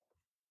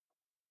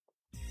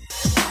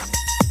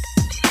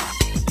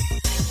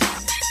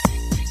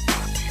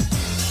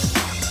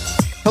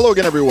Hello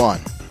again,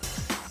 everyone.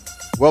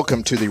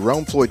 Welcome to the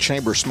Rome Floyd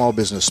Chamber Small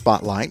Business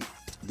Spotlight.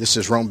 This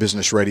is Rome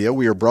Business Radio.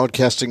 We are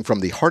broadcasting from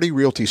the Hardy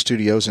Realty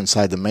Studios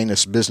inside the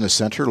Manus Business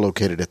Center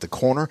located at the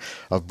corner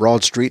of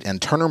Broad Street and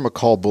Turner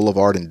McCall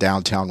Boulevard in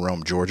downtown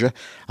Rome, Georgia.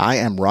 I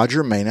am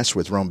Roger Manus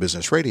with Rome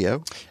Business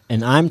Radio.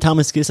 And I'm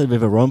Thomas Gissel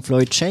with the Rome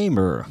Floyd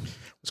Chamber.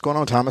 What's going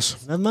on,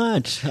 Thomas? Not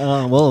much.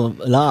 A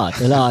lot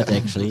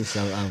actually.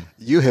 So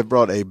you have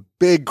brought a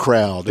big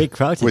crowd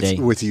today.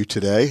 With you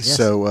today. Yes.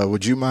 So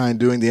would you mind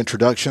doing the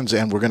introductions?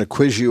 And we're going to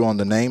quiz you on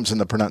the names and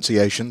the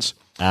pronunciations.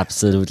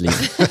 Absolutely.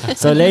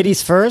 So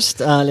ladies first,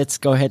 let's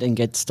go ahead and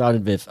get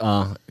started with,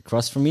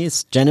 across from me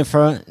is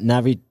Jennifer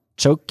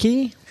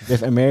Navichoki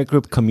with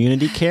AmeriGroup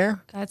Community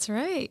Care. That's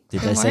right.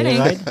 Did I say that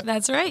right?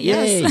 That's right,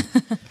 Yay. Yes.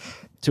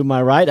 To my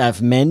right, I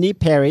have Mandy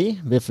Perry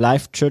with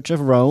Life Church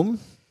of Rome.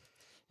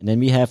 And then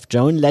we have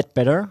Joan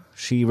Ledbetter.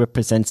 She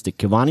represents the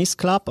Kiwanis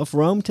Club of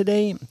Rome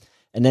today.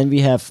 And then we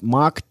have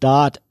Mark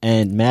Dodd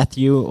and Matt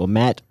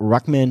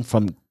Ruckman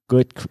from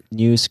Good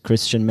News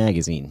Christian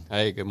Magazine.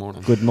 Hey, good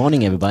morning. Good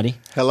morning, everybody.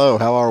 Hello,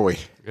 how are we?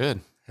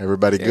 Good.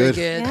 Everybody good?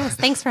 Yes,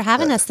 thanks for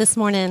having us this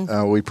morning.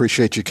 We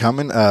appreciate you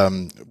coming.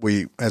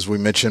 As we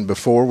mentioned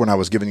before, when I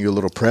was giving you a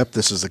little prep,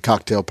 this is a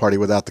cocktail party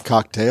without the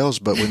cocktails,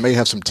 but we may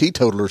have some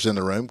teetotalers in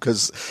the room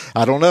because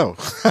I don't know.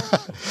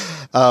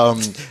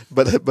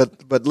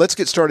 But let's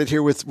get started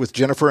here with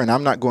Jennifer, and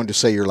I'm not going to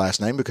say your last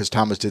name because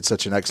Thomas did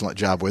such an excellent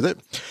job with it.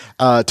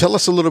 Tell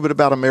us a little bit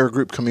about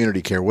AmeriGroup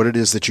Community Care, what it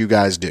is that you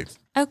guys do.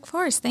 Of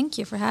course. Thank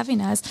you for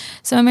having us.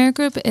 So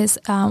AmeriGroup is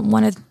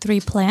one of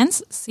three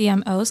plans,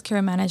 CMOs,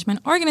 care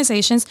management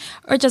organizations,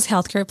 or just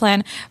healthcare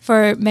plan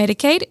for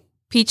Medicaid,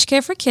 Peach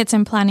Care for kids,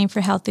 and planning for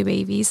healthy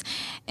babies.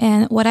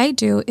 And what I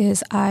do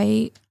is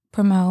I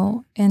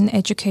promote and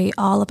educate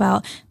all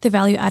about the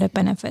value-added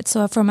benefits.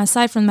 So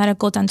aside from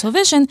medical, dental,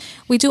 vision,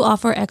 we do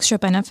offer extra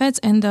benefits,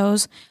 and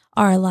those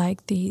are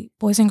like the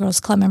Boys and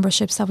Girls Club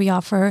memberships that we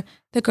offer,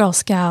 the Girl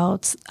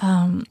Scouts,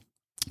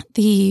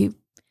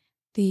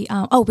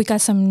 we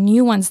got some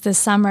new ones this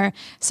summer.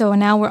 So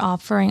now we're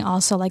offering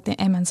also like the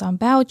Amazon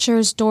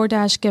vouchers,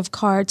 DoorDash gift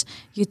cards,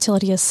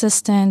 utility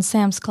assistance,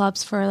 Sam's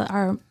Clubs for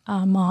our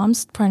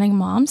moms, pregnant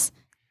moms.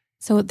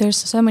 So there's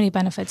so many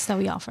benefits that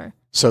we offer.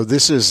 So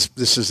this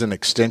is an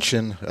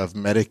extension of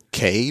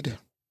Medicaid.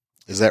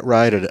 Is that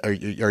right? Are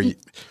you?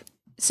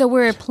 So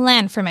we're a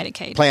plan for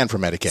Medicaid. Plan for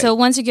Medicaid. So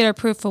once you get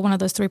approved for one of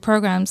those three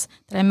programs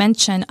that I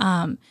mentioned,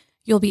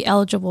 you'll be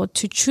eligible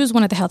to choose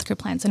one of the healthcare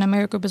plans. And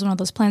AmeriGroup is one of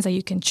those plans that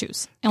you can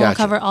choose. And We'll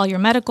cover all your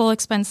medical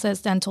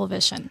expenses, dental,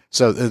 vision.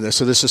 So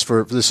this is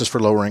for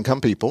lower income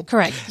people.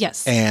 Correct.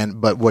 Yes.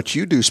 But what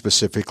you do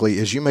specifically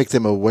is you make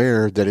them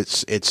aware that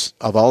it's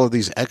of all of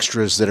these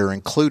extras that are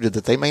included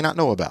that they may not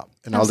know about.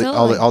 And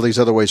all these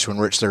other ways to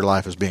enrich their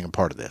life as being a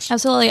part of this.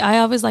 Absolutely. I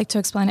always like to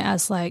explain it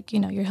as like,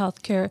 your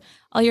healthcare,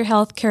 all your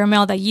healthcare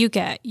mail that you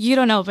get, you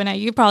don't open it.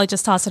 You probably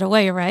just toss it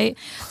away, right?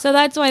 So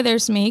that's why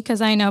there's me,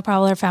 because I know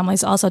probably our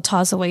families also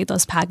toss away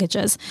those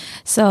packages.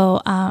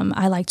 So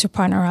I like to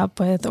partner up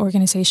with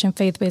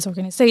faith-based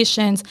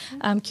organizations,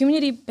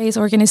 community-based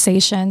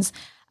organizations,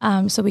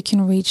 so we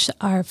can reach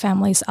our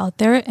families out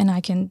there, and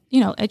I can,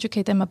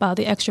 educate them about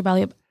the extra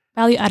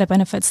value-added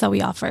benefits that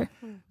we offer.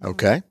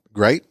 Okay.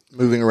 Great.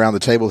 Moving around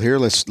the table here,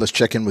 let's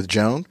check in with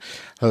Joan,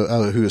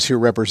 who is here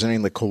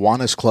representing the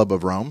Kiwanis Club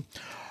of Rome.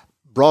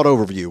 Broad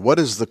overview. What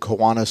is the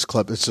Kiwanis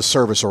Club? It's a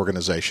service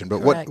organization, but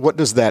what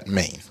does that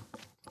mean?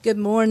 Good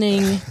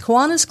morning.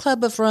 Kiwanis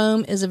Club of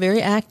Rome is a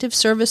very active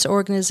service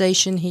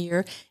organization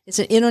here. It's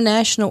an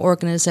international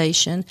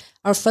organization.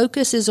 Our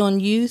focus is on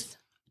youth,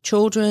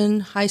 children,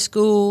 high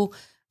school,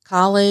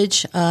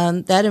 college.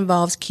 That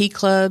involves Key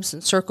Clubs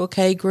and Circle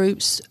K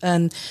groups.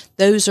 And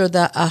those are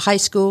the high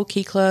school,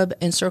 Key Club,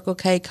 and Circle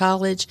K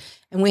College.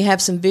 And we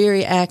have some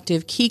very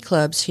active Key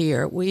Clubs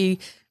here. We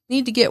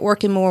need to get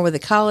working more with the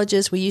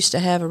colleges. We used to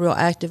have a real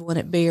active one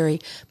at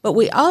Berry. But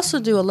we also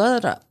do a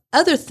lot of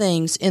other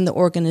things in the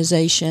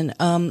organization.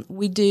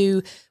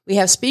 We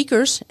have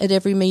speakers at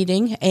every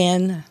meeting,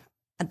 and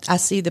I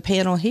see the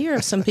panel here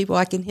of some people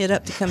I can hit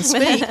up to come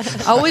speak.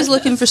 Always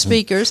looking for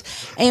speakers.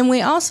 And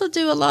we also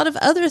do a lot of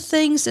other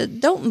things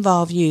that don't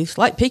involve youth,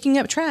 like picking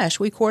up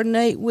trash. We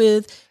coordinate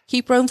with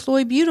Keep Rome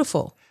Floyd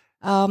Beautiful.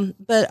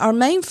 But our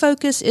main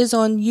focus is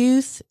on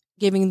youth,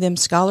 giving them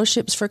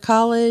scholarships for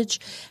college,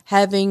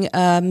 having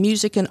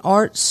music and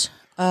arts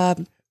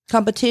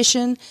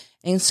competition,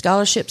 and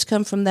scholarships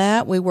come from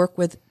that. We work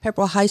with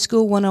Pepperell High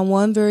School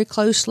one-on-one very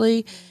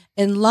closely,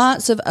 and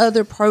lots of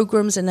other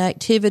programs and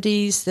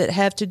activities that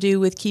have to do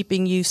with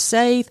keeping youth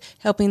safe,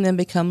 helping them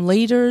become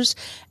leaders,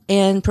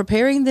 and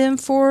preparing them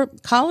for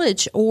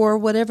college or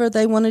whatever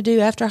they want to do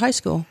after high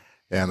school.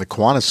 And the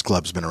Kiwanis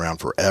Club's been around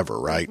forever,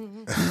 right?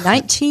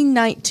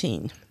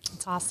 1919.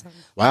 That's awesome.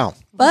 Wow.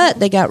 But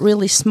they got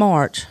really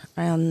smart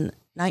around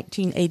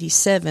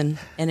 1987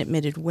 and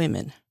admitted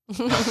women.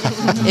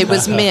 It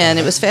was men.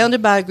 It was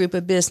founded by a group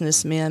of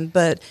businessmen,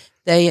 but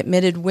they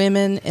admitted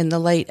women in the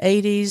late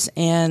 80s,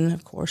 and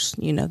of course,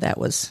 that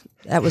was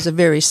a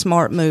very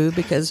smart move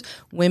because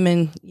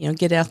women,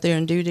 get out there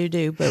and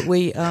do. But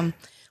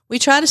we We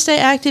try to stay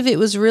active. It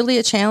was really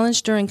a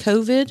challenge during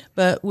COVID,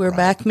 but we're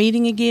back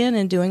meeting again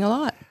and doing a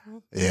lot.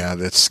 Yeah,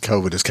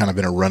 COVID has kind of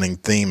been a running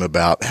theme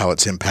about how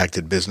it's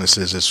impacted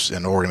businesses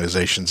and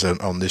organizations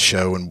on this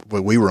show. And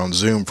we were on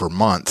Zoom for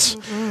months,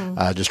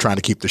 just trying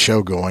to keep the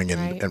show going,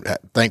 and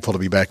thankful to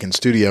be back in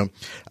studio.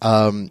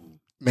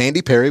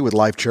 Mandy Perry with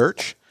Life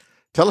Church.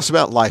 Tell us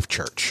about Life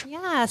Church.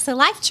 Yeah, so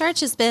Life Church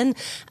has been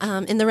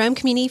in the Rome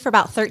community for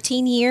about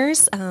 13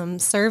 years,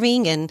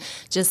 serving, and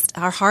just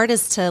our heart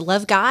is to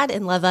love God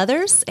and love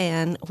others,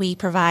 and we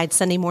provide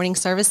Sunday morning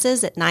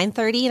services at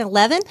 9:30 and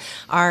 11.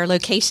 Our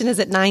location is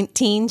at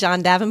 19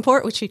 John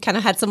Davenport, which we kind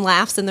of had some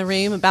laughs in the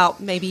room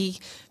about maybe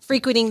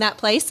frequenting that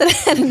place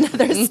at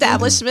another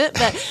establishment,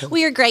 but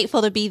we are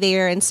grateful to be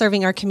there and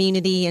serving our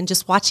community and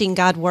just watching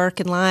God work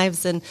in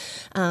lives, and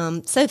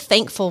so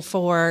thankful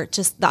for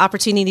just the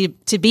opportunity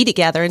to be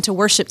together and to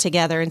worship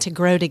together and to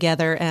grow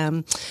together,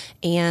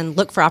 and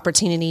look for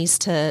opportunities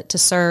to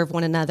serve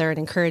one another and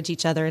encourage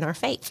each other in our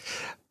faith.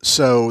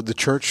 So the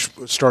church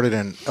started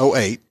in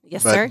 2008.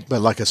 Yes, sir.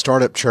 But like a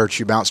startup church,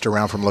 you bounced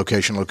around from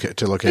location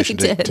to location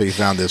till you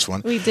found this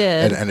one. We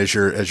did. And as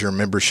your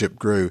membership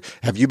grew,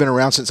 have you been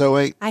around since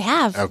 2008? I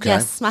have. Okay.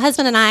 Yes. My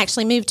husband and I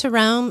actually moved to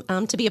Rome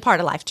to be a part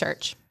of Life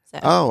Church. So,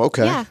 Oh,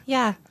 okay.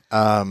 Yeah.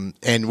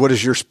 And what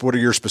are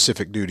your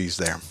specific duties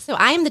there? So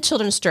I am the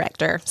children's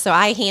director. So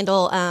I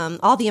handle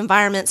all the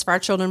environments for our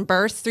children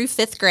birth through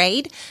 5th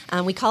grade.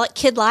 We call it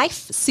Kid Life.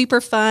 Super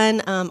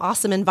fun,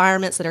 awesome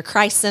environments that are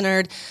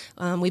Christ-centered.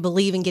 We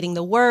believe in getting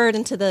the word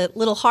into the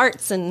little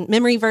hearts and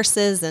memory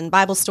verses and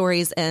Bible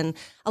stories, and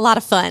a lot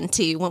of fun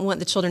too. We want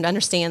the children to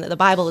understand that the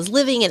Bible is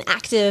living and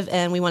active,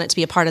 and we want it to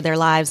be a part of their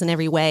lives in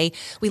every way.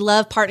 We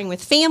love partnering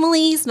with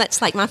families, much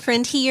like my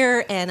friend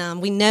here,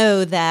 and we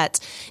know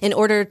that in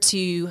order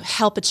to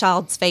help a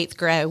child's faith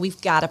grow, we've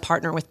got to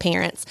partner with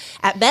parents.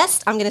 At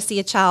best, I'm going to see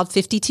a child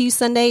 52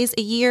 Sundays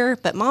a year,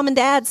 but mom and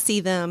dad see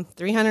them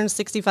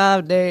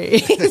 365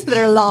 days that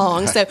are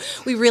long. So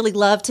we really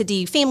love to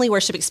do family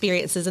worship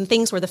experiences and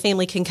things where the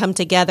family can come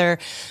together.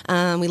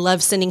 We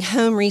love sending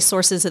home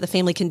resources that the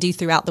family can do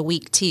throughout the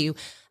week too.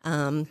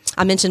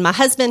 I mentioned my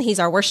husband; he's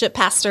our worship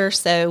pastor,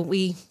 so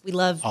we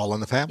love all in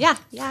the family.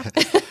 Yeah.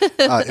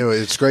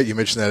 It's great you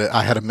mentioned that.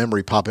 I had a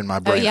memory pop in my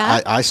brain.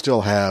 yeah? I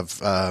still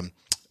have.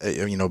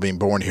 Being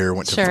born here,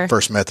 went to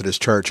First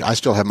Methodist Church. I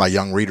still have my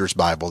Young Reader's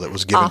Bible that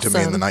was given to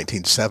me in the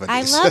 1970s.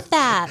 I love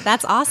that.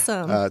 That's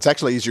awesome. It's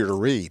actually easier to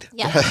read.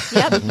 Yep.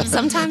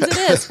 Sometimes it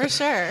is, for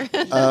sure.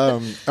 All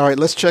right,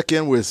 let's check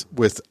in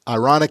with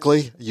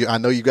ironically, I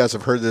know you guys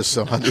have heard this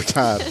 100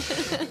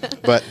 times,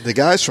 but the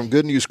guys from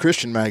Good News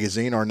Christian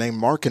Magazine are named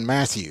Mark and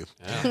Matthew.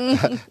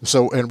 Yeah.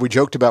 And we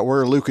joked about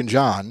where are Luke and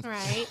John.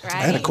 Right.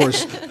 And of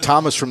course,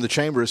 Thomas from the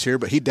Chamber is here,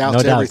 but he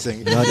doubts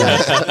everything. No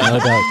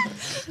doubt.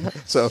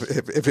 So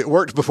if it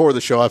worked before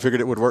the show, I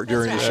figured it would work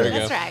during the show.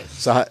 That's right.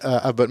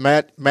 So, but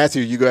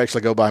Matthew, you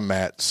actually go by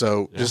Matt.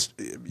 So just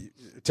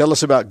tell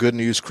us about Good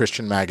News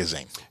Christian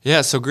Magazine.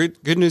 Yeah, so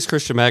Good News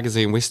Christian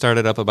Magazine, we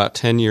started up about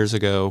 10 years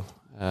ago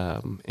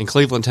in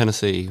Cleveland,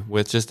 Tennessee,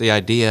 with just the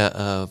idea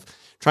of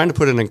trying to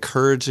put an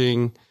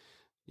encouraging,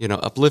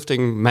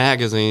 uplifting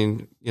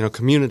magazine,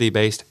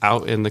 community-based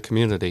out in the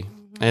community.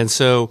 Mm-hmm. And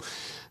so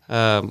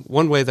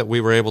one way that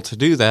we were able to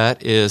do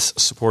that is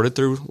supported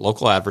through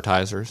local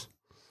advertisers.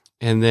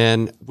 And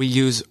then we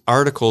use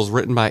articles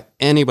written by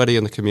anybody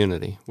in the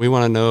community. We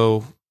want to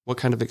know what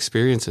kind of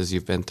experiences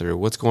you've been through,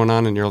 what's going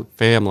on in your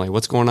family,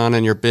 what's going on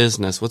in your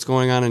business, what's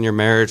going on in your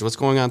marriage, what's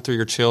going on through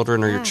your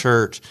children or your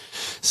church.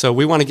 So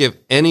we want to give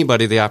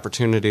anybody the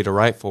opportunity to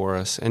write for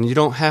us. And you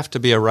don't have to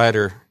be a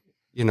writer,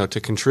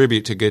 to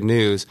contribute to Good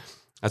News.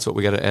 That's what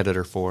we got an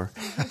editor for.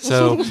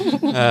 So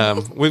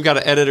we've got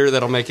an editor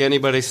that'll make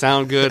anybody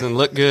sound good and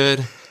look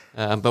good.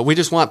 But we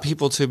just want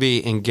people to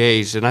be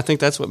engaged, and I think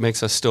that's what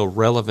makes us still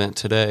relevant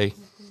today.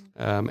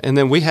 And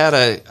then we had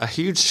a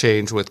huge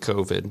change with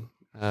COVID.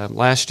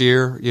 Last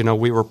year,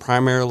 we were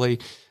primarily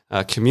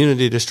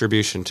community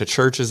distribution to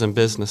churches and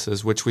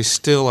businesses, which we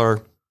still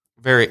are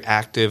very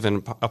active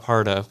and a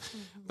part of.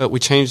 But we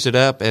changed it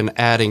up and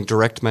adding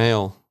direct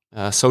mail,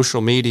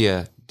 social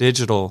media,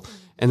 digital.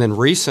 And then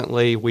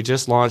recently, we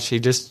just launched, he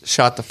just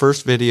shot the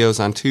first videos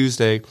on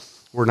Tuesday.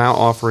 We're now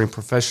offering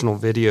professional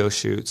video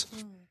shoots,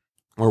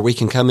 where we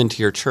can come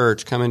into your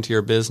church, come into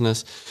your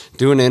business,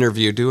 do an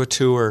interview, do a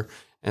tour,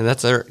 and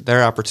that's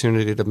their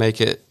opportunity to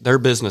make it their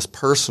business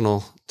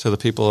personal to the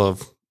people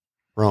of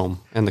Rome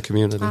and the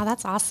community. Wow,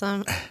 that's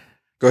awesome.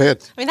 Go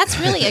ahead. I mean, that's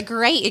really a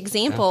great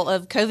example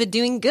of COVID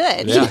doing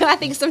good. Yeah. I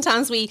think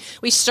sometimes we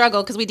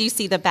struggle because we do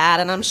see the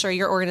bad, and I'm sure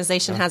your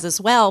organization has as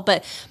well.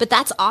 But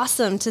that's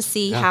awesome to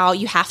see how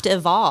you have to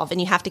evolve and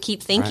you have to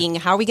keep thinking,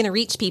 how are we going to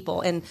reach people?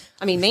 And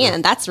I mean,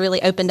 man, that's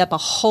really opened up a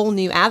whole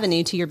new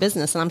avenue to your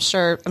business, and I'm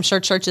sure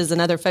churches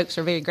and other folks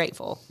are very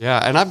grateful.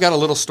 Yeah, and I've got a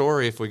little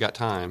story if we got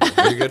time.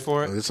 Are you good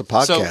for it? It's a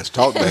podcast.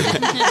 Talk, baby.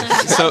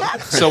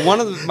 So one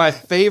of my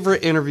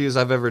favorite interviews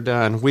I've ever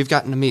done, we've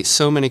gotten to meet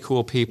so many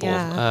cool people.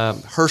 Yeah.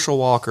 Herschel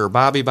Walker,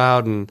 Bobby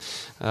Bowden,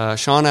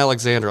 Sean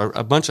Alexander,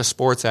 a bunch of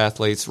sports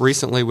athletes.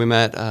 Recently we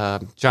met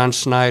John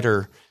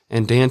Schneider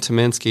and Dan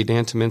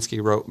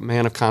Tominski wrote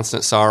Man of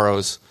Constant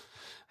Sorrows.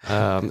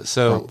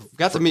 So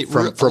got to meet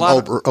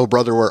Oh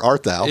Brother, Where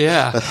Art Thou?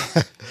 Yeah.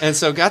 And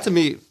so got to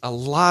meet a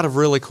lot of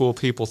really cool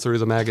people through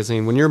the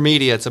magazine. When you're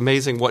media, it's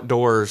amazing what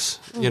doors,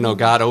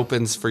 God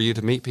opens for you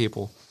to meet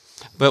people.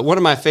 But one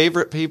of my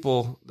favorite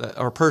people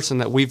person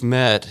that we've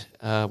met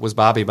was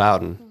Bobby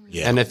Bowden.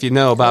 Yeah. And if you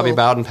know, Bobby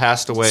Bowden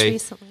passed away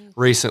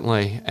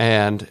recently.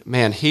 And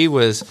man, he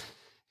was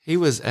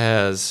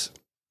as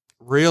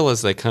real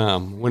as they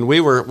come. When we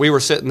were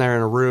sitting there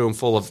in a room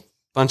full of a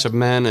bunch of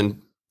men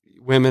and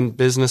women,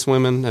 business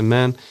women and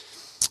men,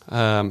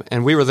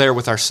 and we were there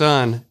with our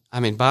son. I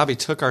mean, Bobby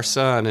took our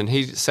son and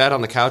he sat on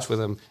the couch with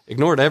him,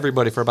 ignored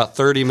everybody for about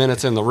 30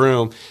 minutes in the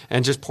room,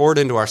 and just poured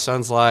into our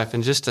son's life.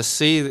 And just to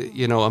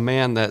see, a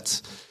man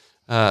that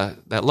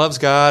loves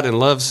God and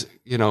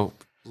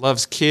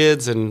loves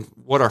kids and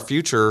what our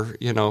future,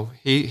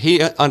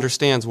 he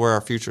understands where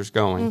our future is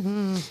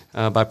going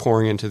by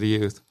pouring into the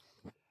youth.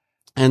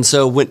 And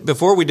so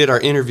before we did our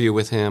interview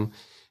with him,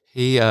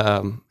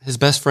 his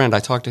best friend, I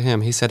talked to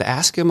him. He said,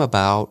 ask him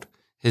about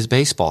his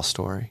baseball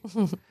story.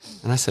 And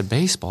I said,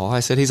 baseball? I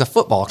said, he's a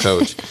football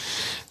coach.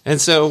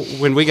 And so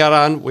when we got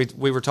on,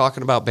 we were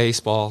talking about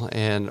baseball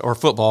or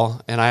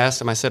football. And I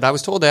asked him, I said, I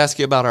was told to ask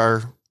you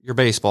about your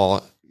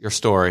baseball, your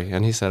story.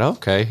 And he said,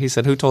 okay. He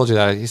said, who told you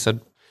that? He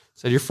said,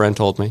 your friend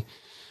told me.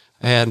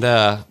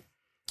 And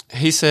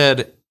he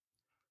said,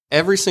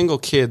 every single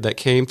kid that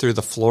came through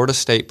the Florida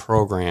State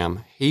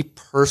program, he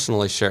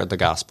personally shared the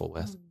gospel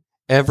with.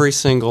 Every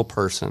single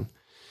person.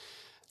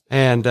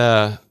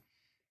 And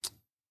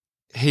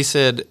he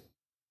said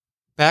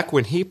back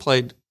when he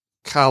played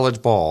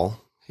college ball,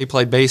 he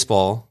played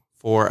baseball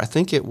for, I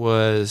think it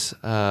was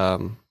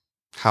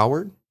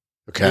Howard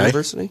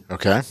University.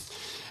 Okay.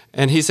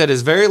 And he said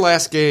his very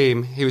last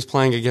game, he was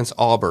playing against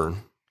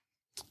Auburn.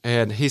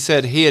 And he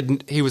said he had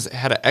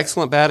an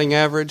excellent batting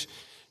average,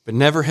 but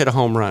never hit a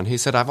home run. He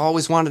said, I've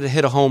always wanted to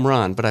hit a home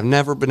run, but I've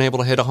never been able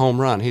to hit a home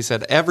run. He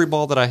said, every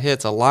ball that I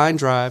hit's a line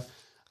drive,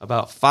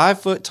 about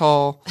 5 foot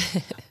tall,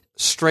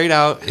 straight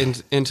out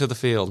into the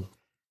field.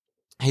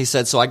 He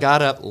said, so I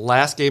got up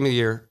last game of the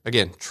year.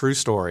 Again, true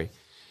story.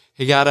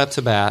 He got up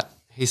to bat.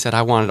 He said,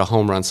 I wanted a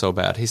home run so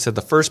bad. He said,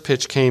 the first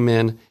pitch came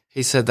in.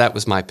 He said, that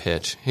was my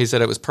pitch. He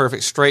said, it was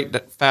perfect, straight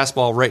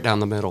fastball right down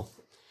the middle.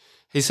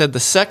 He said, the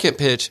second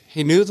pitch,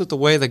 he knew that the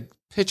way the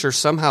pitcher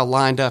somehow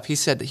lined up, he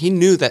said he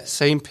knew that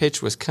same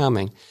pitch was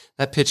coming.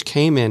 That pitch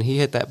came in. He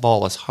hit that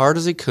ball as hard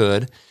as he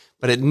could,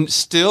 but it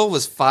still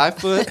was 5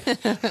 foot,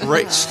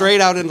 right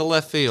straight out into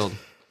left field.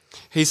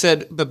 He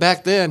said, but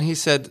back then, he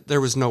said,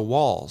 there was no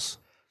walls.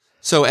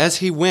 So as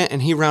he went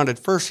and he rounded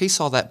first, he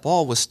saw that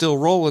ball was still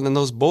rolling, and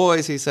those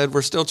boys, he said,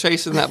 were still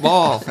chasing that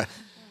ball.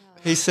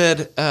 He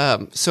said,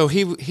 so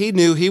he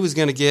knew he was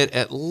going to get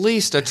at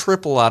least a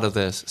triple out of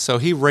this. So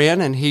he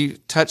ran and he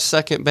touched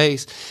second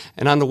base.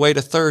 And on the way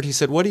to third, he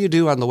said, what do you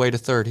do on the way to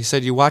third? He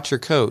said, you watch your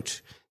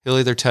coach. He'll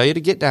either tell you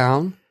to get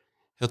down,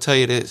 he'll tell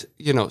you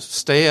to,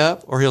 stay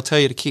up, or he'll tell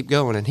you to keep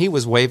going. And he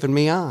was waving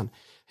me on.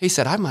 He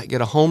said, I might get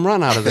a home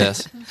run out of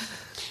this.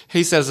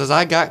 He says, as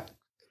I got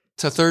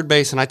to third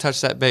base and I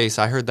touched that base,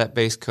 I heard that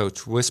base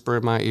coach whisper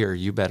in my ear,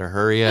 you better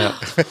hurry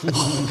up.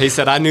 He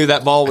said, I knew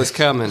that ball was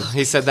coming.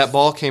 He said, that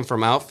ball came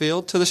from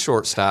outfield to the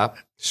shortstop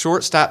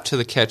to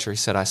the catcher. He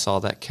said, I saw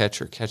that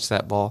catcher catch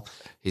that ball.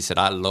 He said,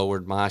 I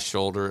lowered my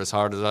shoulder as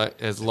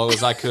low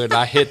as I could.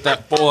 I hit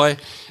that boy,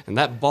 and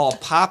that ball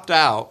popped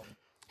out.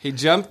 He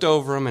jumped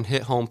over him and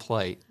hit home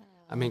plate.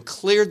 I mean,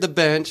 cleared the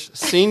bench,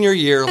 senior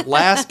year,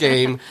 last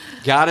game,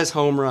 got his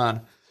home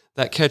run.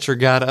 That catcher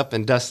got up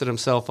and dusted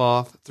himself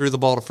off, threw the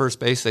ball to first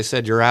base. They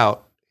said, you're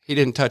out. He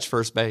didn't touch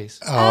first base.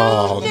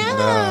 Oh,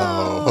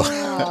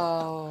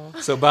 no.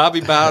 So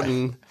Bobby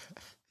Bowden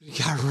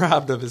got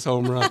robbed of his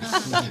home run.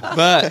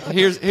 But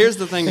here's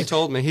the thing he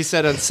told me. He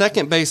said, on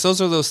second base,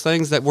 those are those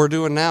things that we're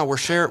doing now.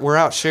 We're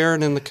out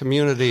sharing in the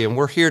community, and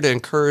we're here to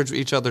encourage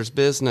each other's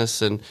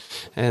business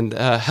and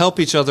help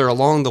each other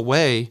along the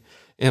way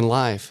in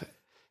life.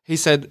 He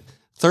said,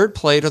 third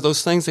plate are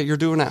those things that you're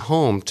doing at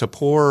home to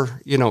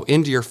pour,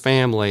 into your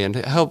family and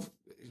to help,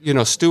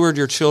 steward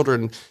your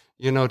children,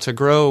 to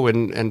grow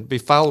and be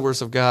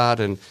followers of God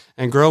and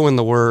grow in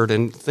the Word,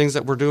 and things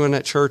that we're doing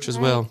at church as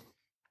well.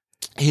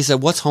 He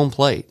said, what's home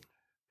plate?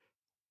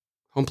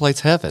 Home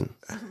plate's heaven.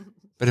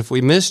 But if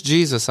we miss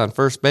Jesus on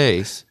first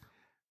base,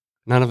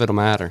 none of it'll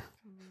matter.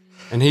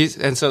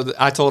 And so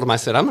I told him, I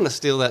said, I'm going to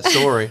steal that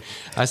story.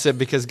 I said,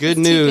 because good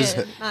news,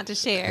 not to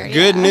share.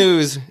 Good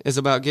news is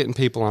about getting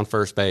people on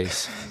first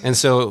base. And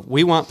so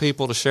we want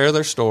people to share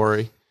their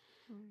story,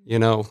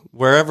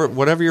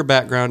 whatever your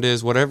background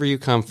is, whatever you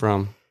come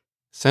from,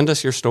 send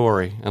us your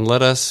story and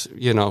let us,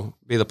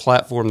 be the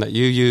platform that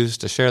you use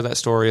to share that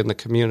story in the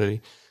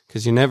community,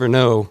 because you never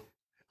know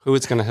who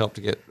it's going to help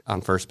to get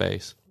on first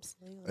base.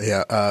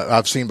 Yeah,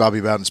 I've seen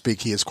Bobby Bowden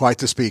speak. He is quite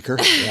the speaker,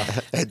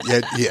 and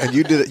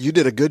you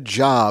did a good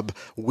job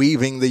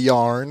weaving the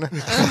yarn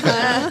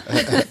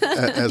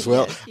as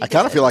well. I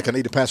kind of feel like I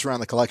need to pass around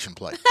the collection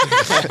plate.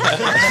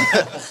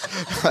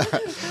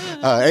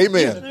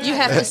 Amen. You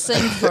have to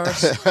sing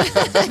first.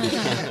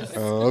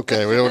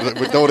 Okay, we don't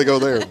want to go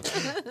there.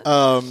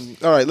 All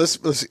right,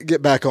 let's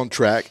get back on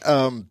track.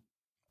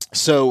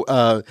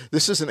 So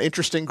this is an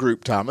interesting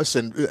group, Thomas,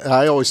 and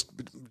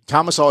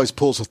Thomas always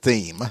pulls a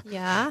theme.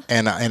 Yeah.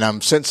 And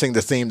I'm sensing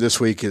the theme this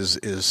week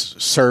is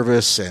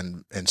service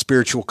and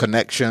spiritual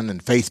connection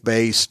and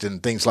faith-based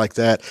and things like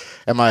that.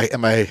 Am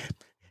I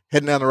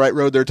heading down the right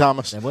road there,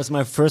 Thomas? That was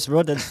my first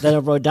word that I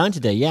wrote down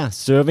today. Yeah,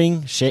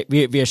 serving,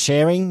 we are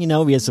sharing,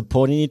 we are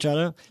supporting each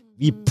other.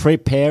 We're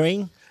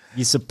preparing,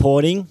 we're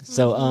supporting.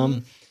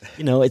 So,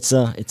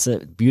 it's a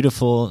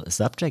beautiful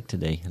subject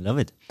today. I love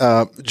it.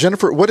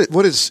 Jennifer,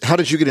 how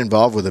did you get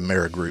involved with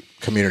AmeriGroup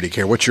Community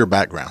Care? What's your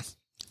background?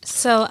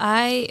 So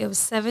it was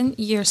 7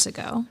 years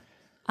ago.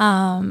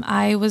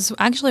 I was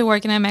actually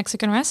working at a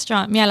Mexican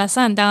restaurant, Mi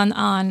Alazan, down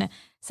on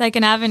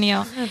 2nd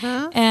Avenue.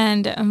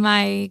 And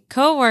my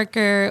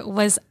coworker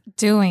was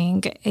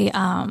doing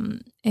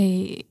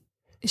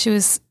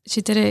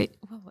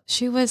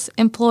she was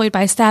employed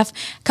by a staff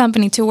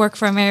company to work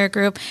for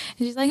AmeriGroup. And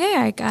she's like, hey,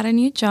 I got a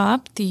new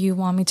job. Do you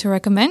want me to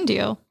recommend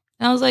you?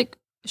 And I was like,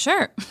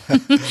 sure.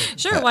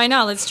 Sure, why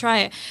not? Let's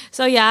try it.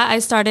 So yeah, I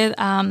started,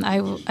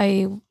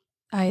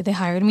 they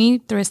hired me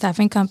through a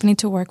staffing company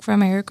to work for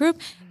AmeriGroup.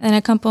 And then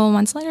a couple of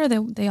months later,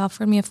 they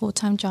offered me a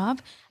full-time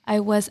job. I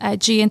was at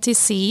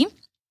GNTC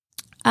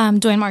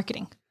doing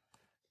marketing.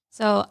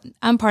 So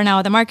I'm part now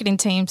of the marketing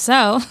team.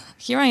 So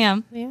here I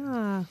am.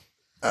 Yeah.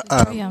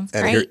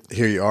 And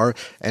here you are.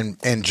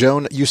 And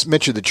Joan, you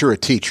mentioned that you're a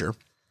teacher.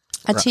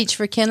 I teach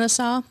for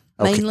Kennesaw,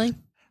 mainly.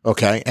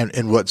 Okay.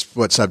 And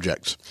what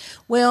subjects?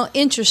 Well,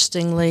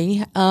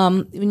 interestingly,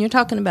 when you're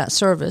talking about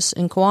service,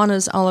 and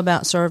Kiwanis all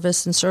about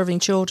service and serving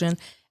children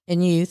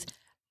and youth,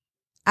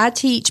 I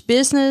teach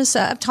business.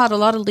 I've taught a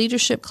lot of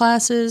leadership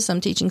classes.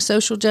 I'm teaching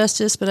social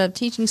justice, but I'm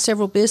teaching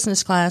several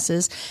business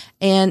classes.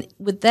 And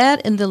with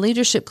that and the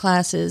leadership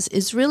classes,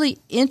 it's really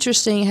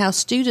interesting how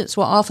students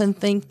will often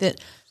think that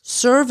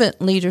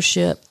servant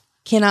leadership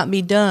cannot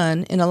be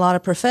done in a lot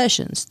of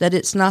professions, that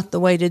it's not the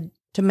way to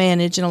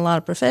manage in a lot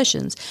of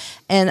professions.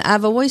 And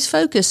I've always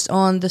focused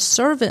on the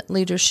servant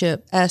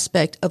leadership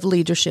aspect of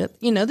leadership.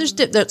 There's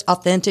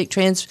authentic,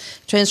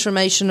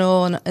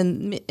 transformational,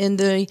 and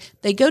they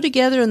go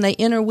together and they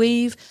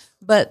interweave.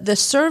 But the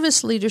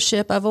service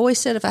leadership, I've always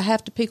said, if I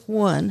have to pick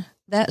one,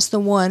 that's the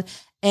one.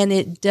 And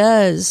it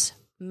does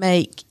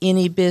make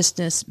any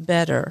business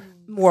better,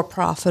 more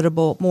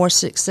profitable, more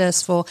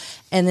successful,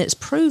 and it's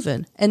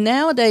proven. And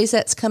nowadays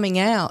that's coming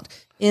out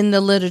in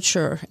the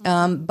literature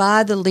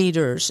by the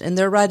leaders, and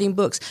they're writing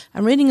books.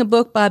 I'm reading a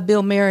book by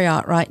Bill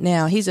Marriott right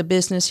now. He's a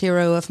business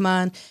hero of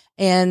mine,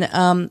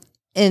 and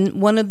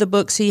one of the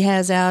books he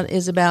has out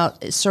is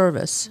about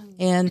service,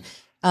 and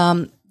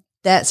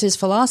that's his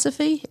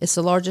philosophy. It's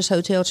the largest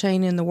hotel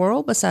chain in the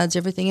world besides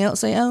everything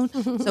else they own,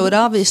 so it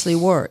obviously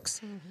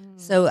works.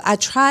 So I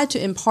try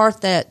to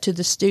impart that to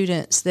the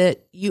students,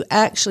 that you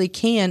actually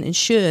can and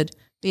should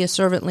be a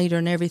servant leader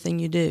in everything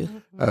you do.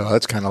 Oh,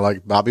 that's kind of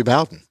like Bobby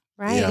Bowden.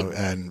 Right.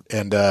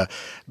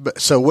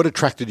 So what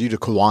attracted you to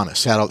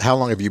Kiwanis? How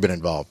long have you been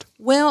involved?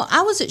 Well,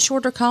 I was at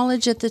Shorter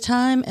College at the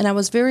time, and I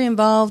was very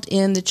involved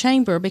in the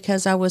chamber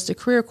because I was the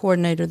career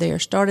coordinator there,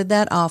 started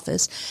that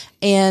office.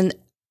 And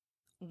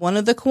one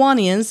of the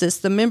Kiwanians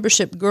is the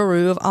membership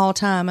guru of all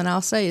time, and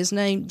I'll say his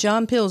name,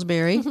 John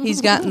Pillsbury.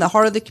 He's gotten the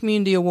Heart of the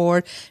Community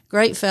Award.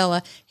 Great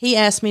fella. He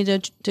asked me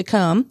to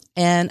come,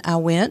 and I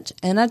went,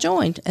 and I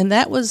joined. And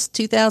that was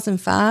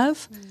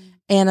 2005.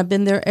 And I've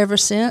been there ever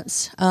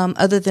since,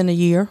 other than a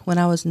year when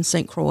I was in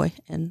St. Croix.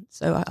 And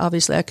so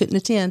obviously I couldn't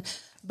attend.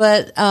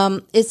 But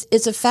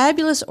it's a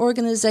fabulous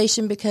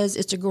organization because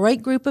it's a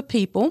great group of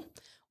people.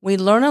 We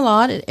learn a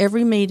lot at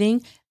every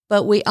meeting,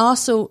 but we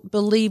also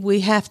believe we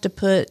have to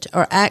put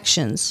our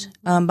actions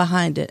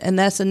behind it. And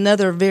that's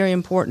another very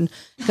important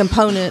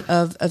component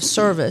of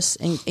service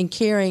and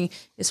caring.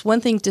 It's one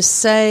thing to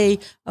say,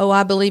 oh,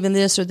 I believe in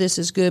this or this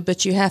is good,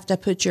 but you have to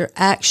put your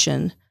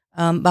action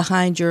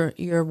behind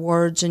your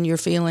words and your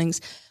feelings.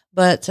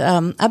 But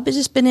I've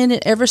just been in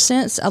it ever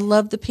since. I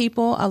love the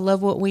people. I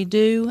love what we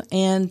do.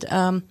 And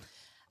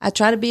I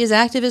try to be as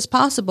active as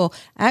possible.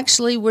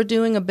 Actually, we're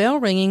doing a bell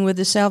ringing with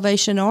the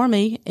Salvation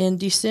Army in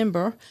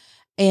December.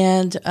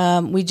 And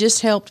we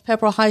just helped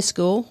Pepperell High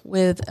School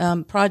with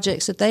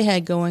projects that they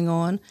had going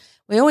on.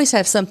 We always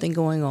have something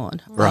going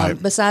on, right?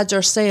 Besides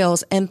our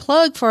sales, and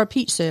plug for our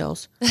peach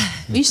sales.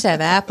 We used to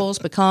have apples,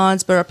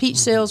 pecans, but our peach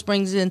sales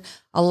brings in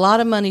a lot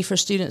of money for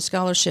student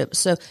scholarships.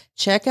 So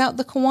check out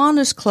the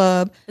Kiwanis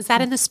Club. Is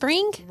that in the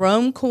spring?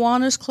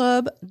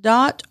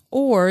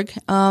 RomeKiwanisClub.org.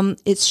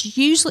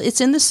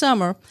 It's in the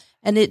summer,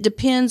 and it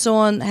depends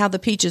on how the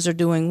peaches are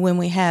doing when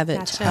we have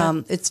it.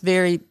 Gotcha. It's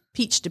very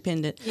peach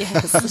dependent.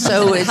 Yes.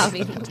 So it's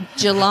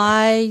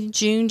June,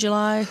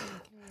 July.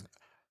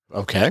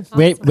 Okay.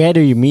 Where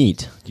do you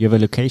meet? Do you have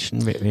a location?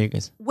 Where you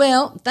guys?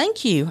 Well,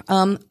 thank you.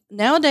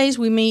 Nowadays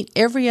we meet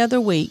every other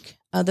week,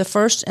 the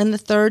first and the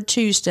third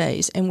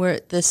Tuesdays, and we're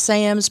at the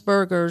Sam's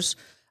Burgers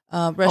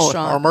restaurant.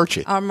 Our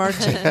merchant. Our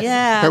merchant,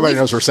 yeah. Everybody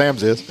knows where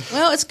Sam's is.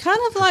 Well, it's kind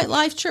of like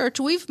Life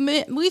Church. We've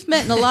met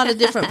in a lot of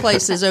different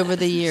places over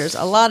the years,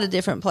 a lot of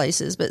different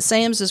places. But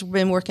Sam's has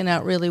been working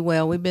out really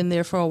well. We've been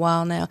there for a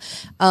while now.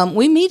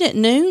 We meet at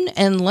noon,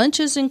 and lunch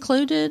is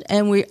included.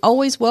 And we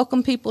always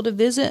welcome people to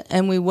visit,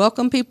 and we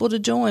welcome people to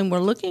join. We're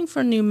looking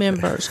for new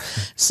members,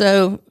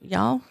 so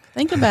y'all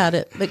think about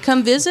it. But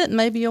come visit, and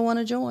maybe you'll want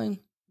to join.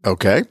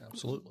 Okay.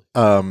 Absolutely.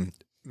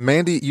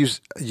 Mandy, you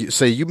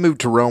say you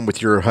moved to Rome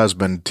with your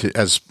husband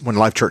when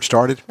Life Church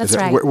started? That's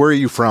right. Where are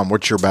you from?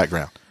 What's your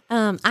background?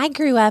 I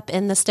grew up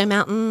in the Stone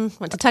Mountain,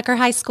 went to Tucker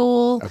High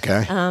School.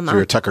 Okay. So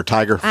you're a Tucker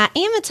Tiger? I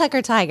am a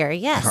Tucker Tiger,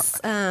 yes.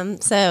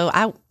 So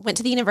I went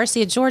to the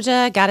University of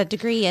Georgia, got a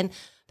degree in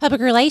public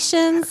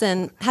relations,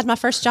 and had my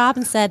first job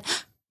and said,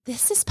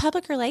 this is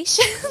public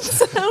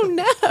relations? Oh,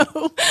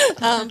 no.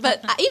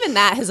 But even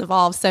that has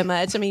evolved so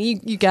much. I mean,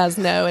 you guys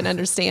know and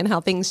understand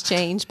how things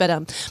change.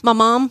 But my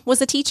mom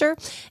was a teacher.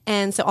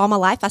 And so all my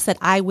life I said,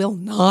 I will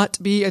not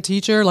be a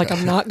teacher. Like,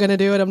 I'm not going to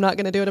do it. I'm not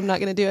going to do it. I'm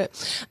not going to do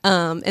it.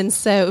 And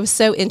so it was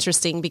so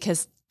interesting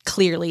because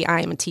clearly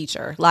I am a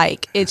teacher.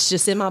 Like, it's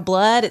just in my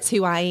blood. It's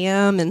who I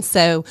am. And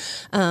so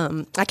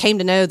I came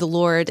to know the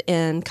Lord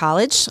in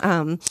college.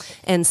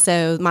 And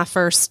so my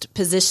first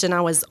position,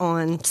 I was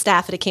on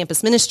staff at a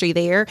campus ministry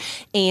there.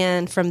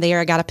 And from there,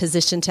 I got a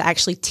position to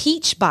actually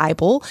teach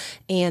Bible.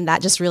 And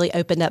that just really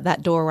opened up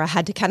that door where I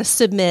had to kind of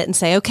submit and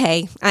say,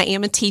 okay, I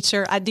am a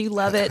teacher. I do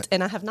love it.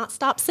 And I have not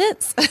stopped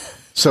since.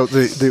 So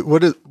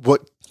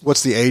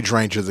what's the age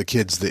range of the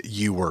kids that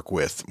you work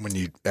with when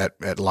you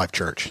at Life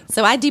Church?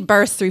 So I do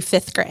birth through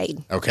 5th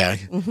grade.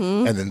 Okay.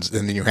 Mm-hmm. And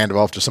then you hand them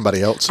off to somebody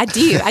else? I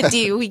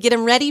do. We get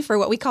them ready for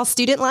what we call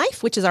student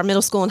life, which is our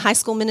middle school and high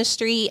school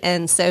ministry.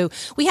 And so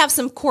we have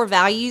some core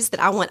values that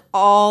I want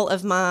all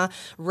of my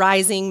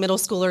rising middle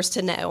schoolers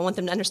to know. I want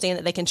them to understand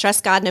that they can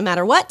trust God no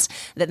matter what,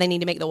 that they need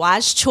to make the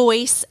wise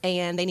choice,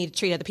 and they need to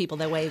treat other people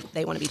the way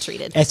they want to be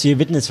treated. As you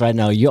witness right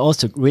now, you're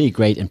also really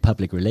great in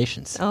public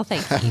relations. Oh,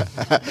 thank you.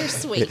 You're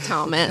sweet,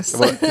 Thomas.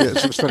 Well, yeah,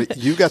 it's funny.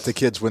 You got the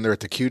kids when they're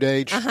at the cute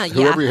age.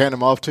 Whoever you hand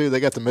them off to,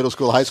 they got the middle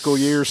school, high school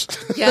years.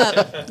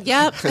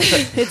 Yep.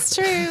 It's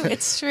true.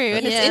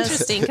 And it's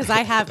interesting because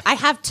I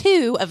have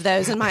 2 of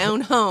those in my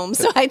own home,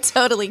 so I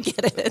totally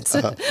get it. Is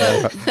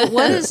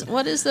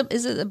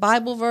it the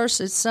Bible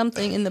verse? It's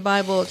something in the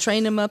Bible.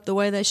 Train them up the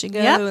way they should go,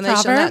 and Proverbs. they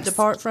shall not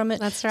depart from it.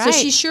 That's right. So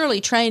she's surely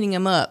training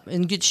them up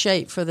in good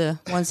shape for the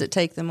ones that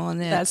take them on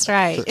there. That's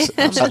right.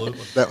 Absolutely.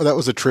 That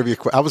was a trivia.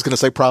 I was going to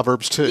say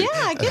Proverbs too.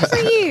 Yeah, good for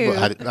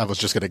you. I was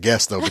just going to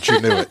guess though, but you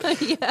knew it.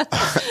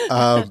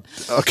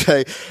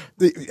 Okay.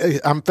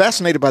 I'm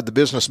fascinated by the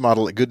business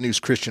model at Good News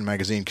Christian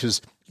Magazine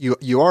because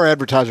you are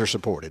advertiser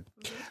supported,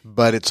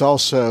 but it's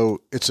also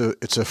it's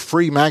a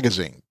free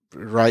magazine,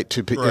 right?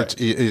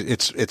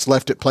 It's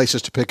left at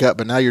places to pick up,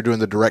 but now you're doing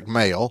the direct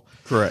mail.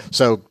 Correct.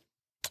 So,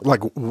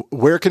 like,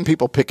 where can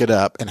people pick it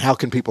up, and how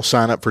can people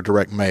sign up for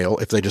direct mail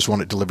if they just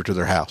want it delivered to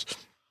their house?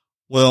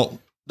 Well,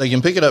 they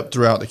can pick it up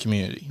throughout the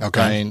community.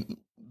 Okay. I mean,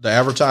 the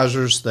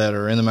advertisers that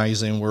are in the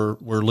magazine, we're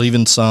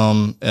leaving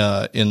some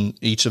in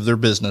each of their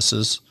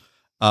businesses.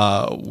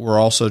 We're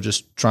also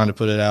just trying to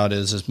put it out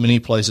as many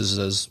places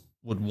as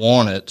would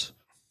want it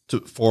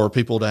for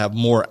people to have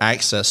more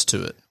access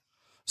to it.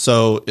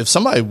 So if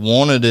somebody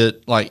wanted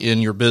it like in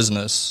your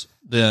business,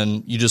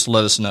 then you just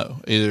let us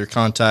know. Either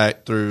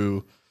contact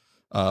through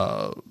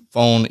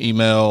phone,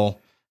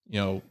 email,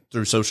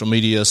 through social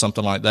media,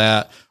 something like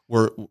that.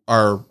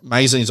 Our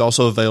magazine is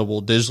also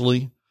available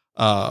digitally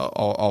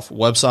off a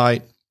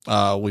website.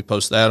 We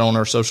post that on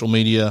our social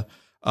media.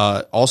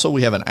 Also,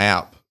 we have an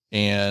app,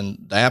 and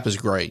the app is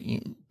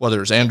great.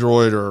 Whether it's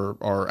Android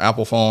or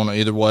Apple phone,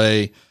 either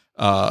way,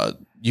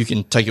 you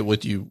can take it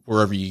with you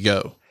wherever you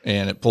go,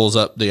 and it pulls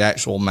up the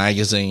actual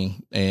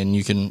magazine, and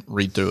you can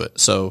read through it.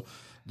 So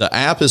the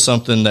app is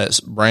something that's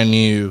brand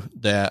new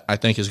that I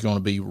think is going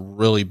to be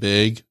really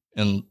big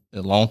in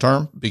long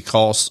term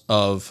because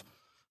of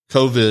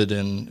COVID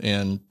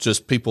and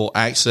just people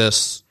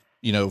access,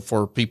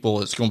 for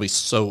people, it's going to be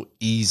so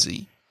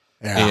easy.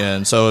 Yeah.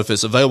 And so if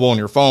it's available on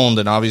your phone,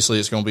 then obviously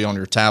it's going to be on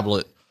your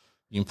tablet.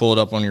 You can pull it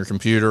up on your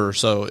computer.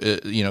 So,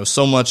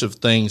 so much of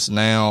things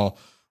now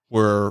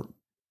where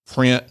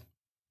print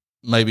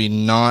maybe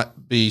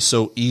not be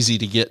so easy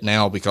to get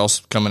now because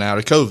coming out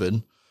of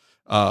COVID,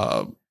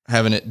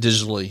 having it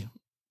digitally,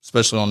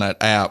 especially on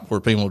that app where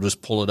people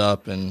just pull it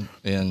up and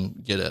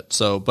get it.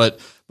 So, but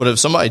if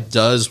somebody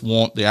does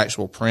want the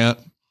actual print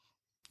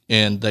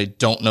and they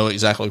don't know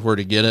exactly where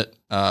to get it,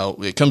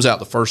 it comes out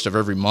the first of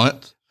every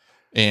month,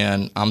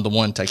 and I'm the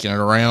one taking it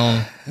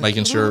around,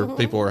 making sure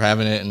people are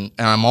having it. And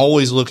I'm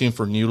always looking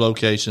for new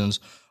locations.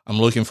 I'm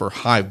looking for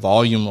high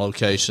volume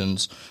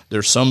locations.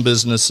 There's some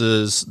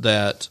businesses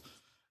that,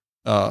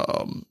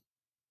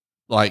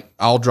 like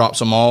I'll drop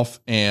some off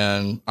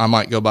and I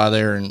might go by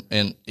there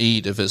and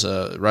eat if it's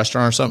a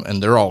restaurant or something,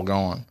 and they're all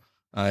gone.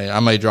 I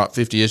may drop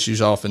 50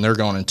 issues off and they're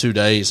gone in 2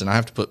 days, and I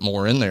have to put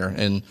more in there.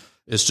 And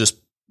it's just,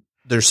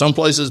 there's some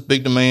places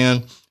big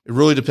demand. It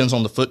really depends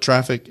on the foot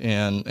traffic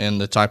and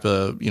the type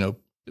of,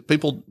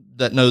 people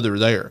that know they're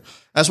there.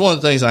 That's one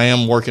of the things I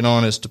am working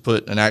on, is to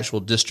put an actual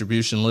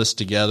distribution list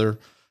together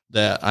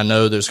that I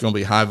know there's going to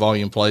be high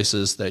volume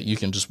places that you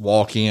can just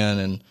walk in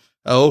and,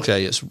 oh,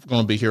 okay, it's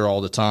going to be here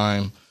all the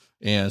time.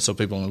 And so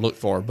people can look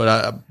for it.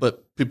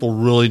 But people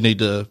really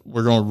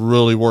we're going to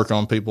really work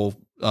on people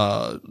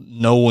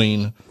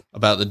knowing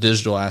about the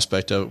digital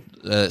aspect of it.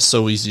 It's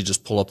so easy to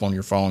just pull up on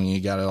your phone and you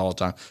got it all the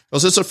time,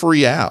 because it's a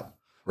free app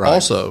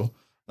also.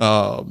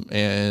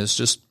 And it's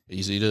just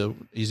easy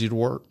to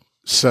work.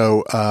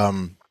 So,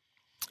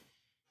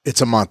 it's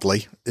a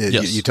monthly.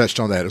 Yes. You touched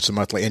on that. It's a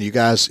monthly. And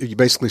you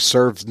basically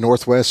serve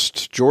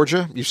Northwest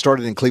Georgia. You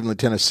started in Cleveland,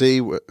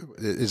 Tennessee.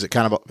 Is it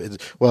kind of,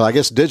 well, I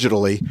guess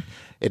digitally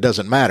it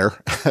doesn't matter.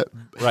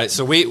 Right.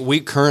 So we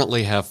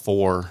currently have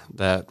 4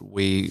 that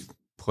we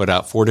put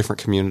out, 4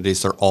 different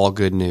communities. They're all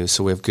Good News.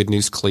 So we have Good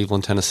News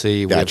Cleveland,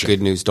 Tennessee. We have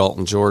Good News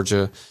Dalton,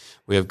 Georgia.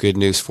 We have Good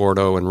News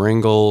Fordo and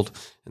Ringgold.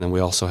 And then we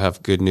also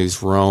have Good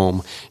News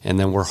Rome. And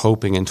then we're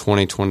hoping in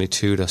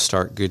 2022 to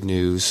start Good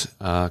News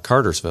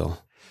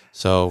Cartersville.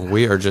 So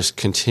we are just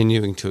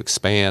continuing to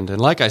expand. And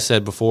like I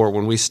said before,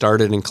 when we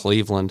started in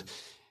Cleveland,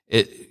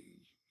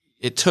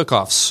 it took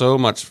off so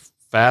much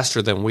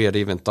faster than we had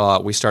even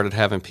thought. We started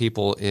having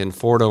people in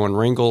Fordo and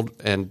Ringgold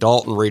and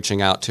Dalton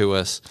reaching out to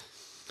us.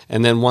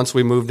 And then once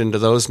we moved into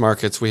those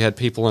markets, we had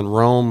people in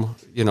Rome,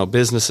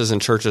 businesses and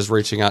churches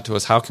reaching out to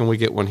us. How can we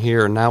get one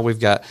here? And now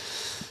we've got,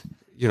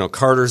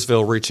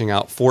 Cartersville reaching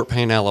out, Fort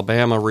Payne,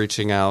 Alabama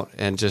reaching out,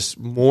 and just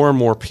more and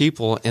more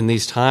people in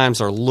these times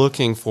are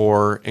looking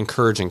for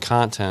encouraging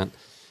content.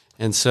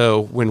 And so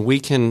when we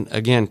can,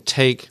 again,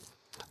 take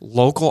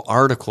local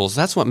articles,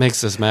 that's what makes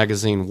this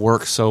magazine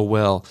work so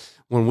well.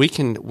 When we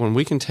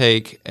can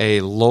take a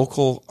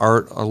local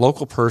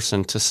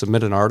person to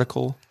submit an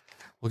article,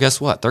 well, guess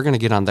what? They're going to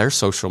get on their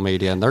social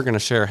media and they're going to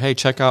share, hey,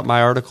 check out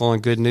my article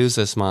in Good News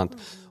this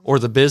month. Or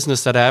the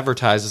business that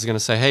advertises is going to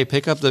say, hey,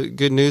 pick up the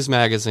Good News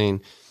magazine.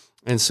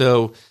 And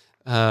so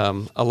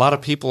a lot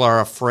of people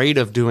are afraid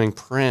of doing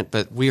print,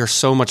 but we are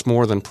so much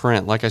more than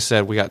print. Like I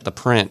said, we got the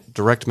print,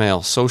 direct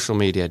mail, social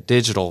media,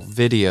 digital,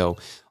 video,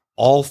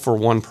 all for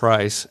one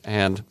price.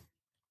 And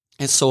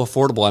it's so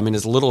affordable. I mean,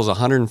 as little as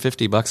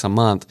 $150 a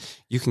month,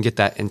 you can get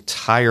that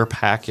entire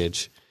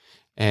package.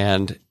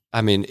 And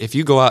I mean, if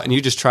you go out and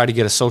you just try to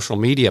get a social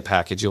media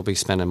package, you'll be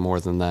spending more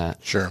than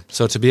that. Sure.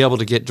 So to be able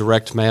to get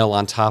direct mail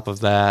on top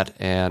of that,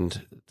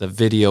 and the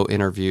video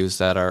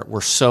interviews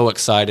we're so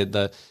excited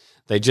that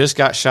they just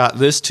got shot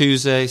this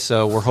Tuesday.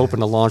 So we're hoping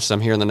to launch them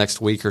here in the next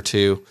week or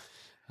two.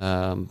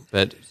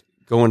 But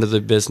go into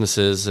the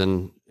businesses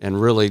and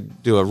really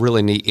do a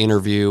really neat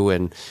interview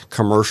and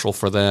commercial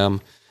for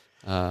them.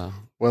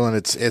 Well, and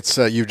it's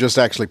you've just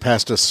actually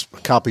passed us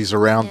copies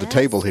around the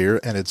table here,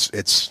 and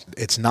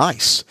it's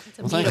nice.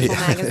 It's a beautiful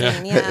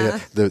magazine. Yeah.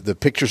 The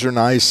pictures are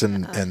nice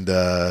and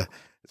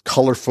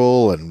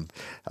colorful, and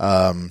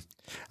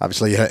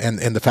obviously,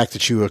 and the fact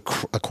that you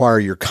acquire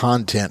your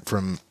content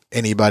from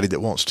anybody that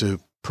wants to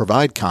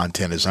provide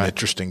content is an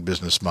interesting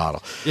business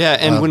model. Yeah,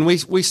 and when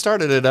we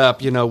started it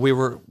up, we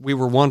were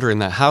wondering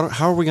that how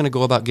are we going to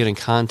go about getting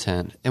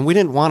content, and we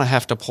didn't want to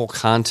have to pull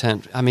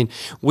content. I mean,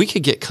 we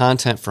could get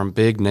content from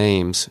big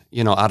names,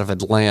 out of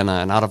Atlanta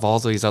and out of all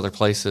these other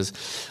places,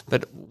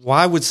 but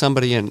why would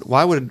somebody in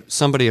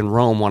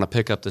Rome want to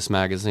pick up this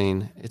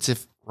magazine? It's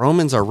if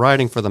Romans are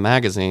writing for the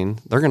magazine,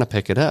 they're going to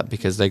pick it up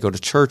because they go to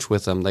church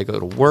with them, they go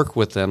to work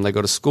with them, they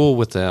go to school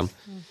with them.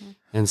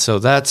 And so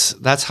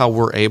that's how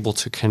we're able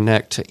to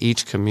connect to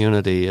each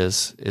community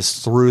is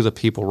through the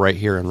people right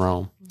here in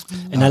Rome.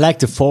 And I like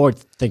the forward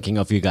thinking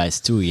of you guys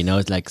too,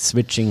 it's like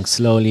switching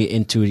slowly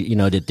into,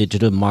 the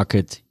digital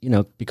market,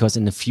 because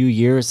in a few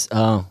years,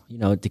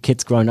 the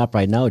kids growing up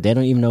right now, they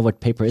don't even know what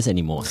paper is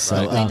anymore. So,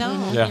 They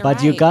don't. Yeah.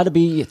 but you got to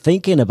be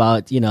thinking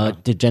about,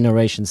 the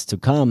generations to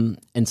come.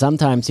 And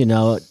sometimes,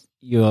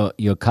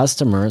 your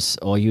customers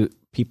or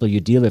people you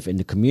deal with in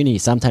the community,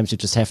 sometimes you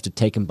just have to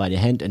take them by the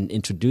hand and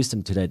introduce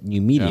them to that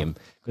new medium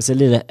because they're a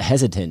little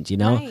hesitant,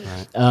 Right.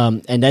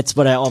 And that's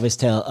what I always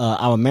tell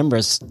our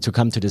members to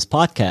come to this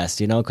podcast,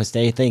 because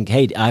they think,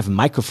 hey, I have a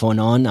microphone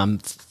on,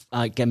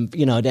 they're getting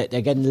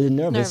a little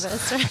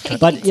nervous. Right.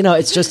 But,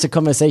 it's just a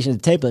conversation at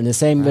the table. And the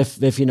same with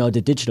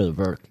the digital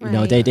work.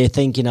 Right. They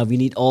think, we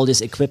need all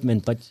this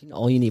equipment, but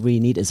all you really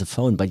need is a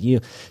phone. But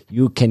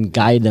you can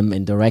guide them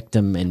and direct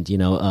them and,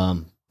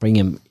 bring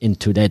him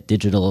into that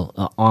digital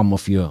arm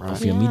of your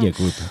media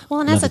group. Well,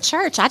 and as a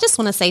church, I just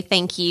want to say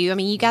thank you. I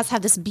mean, you guys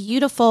have this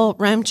beautiful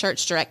Rome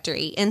Church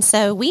directory. And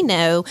so we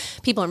know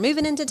people are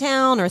moving into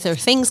town or if there are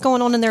things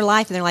going on in their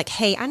life and they're like,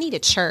 hey, I need a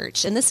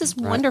church. And this is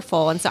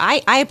wonderful. And so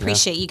I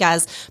appreciate you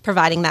guys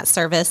providing that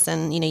service.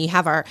 And, you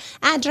have our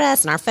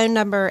address and our phone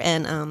number.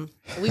 And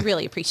We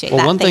really appreciate Well,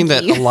 that. one thing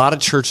Thank that you. a lot of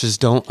churches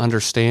don't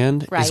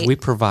understand is Right. we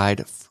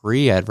provide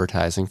free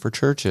advertising for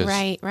churches.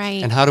 Right.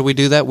 And how do we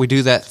do that? We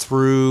do that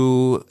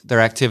through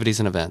their activities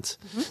and events.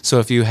 Mm-hmm. So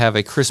if you have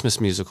a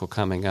Christmas musical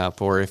coming up,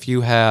 or if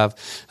you have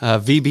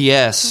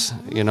VBS,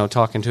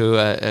 talking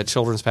to a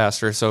children's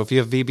pastor. So if you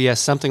have VBS,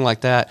 something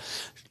like that,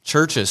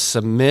 churches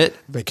submit.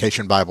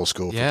 Vacation Bible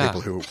School for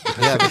people who.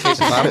 Yeah,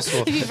 Vacation Bible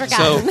School. If you've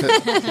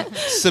forgotten.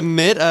 So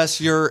submit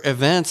us your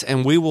events,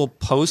 and we will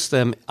post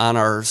them on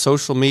our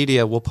social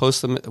media. We'll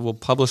post them. We'll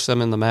publish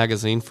them in the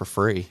magazine for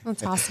free.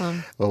 That's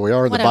awesome. Well, we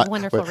are in What the a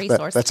wonderful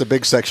resource. That's a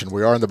big section.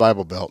 We are in the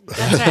Bible Belt.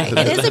 That's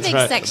right. It is a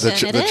big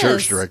section. The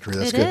church directory.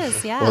 That's It good.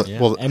 is, yeah.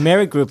 Well, And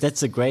Mary Group,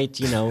 that's a great,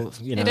 It is.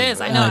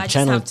 I know. I just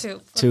channel have to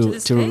flip to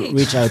this page.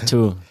 reach out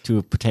to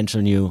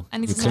potential new I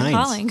need to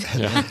clients.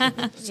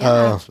 start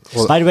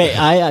calling. By the way,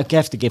 I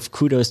have to give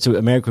kudos to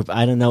American Group.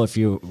 I don't know if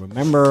you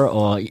remember,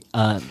 or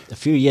a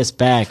few years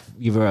back,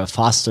 we were a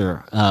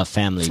foster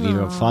family. We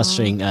were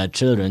fostering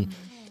children,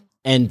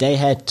 and they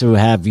had to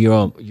have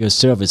your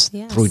service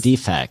Yes. through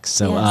DFAX.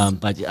 So, Yes.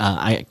 but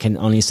I can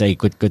only say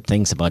good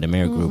things about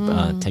American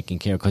Group taking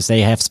care, because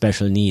they have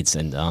special needs,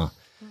 and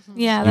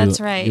Yeah, that's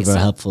right. You were So-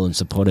 helpful and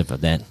supportive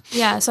of that.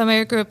 Yeah, so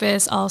Mary Group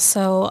is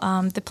also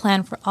the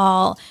plan for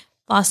all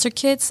foster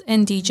kids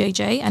in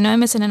DJJ. I know I'm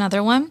missing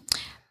another one,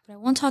 but I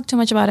won't talk too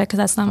much about it because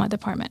that's not my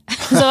department.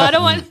 So I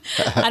don't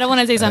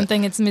want to say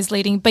something it's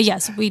misleading. But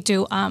yes, we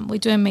do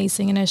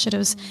amazing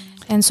initiatives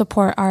and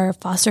support our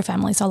foster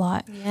families a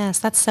lot. Yes,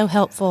 that's so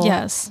helpful.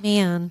 Yes.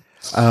 Man.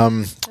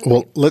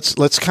 Well,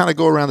 let's kind of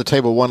go around the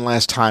table one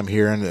last time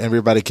here, and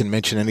everybody can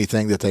mention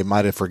anything that they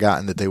might have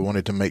forgotten that they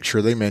wanted to make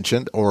sure they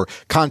mentioned, or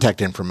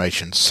contact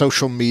information,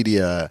 social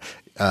media,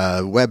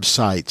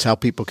 websites, how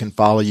people can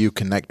follow you,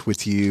 connect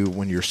with you,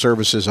 when your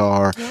services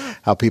are,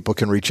 how people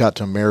can reach out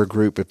to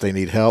AmeriGroup if they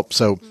need help.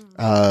 So,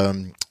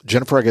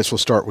 Jennifer, I guess we'll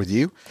start with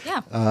you.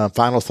 Yeah.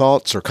 Final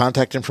thoughts or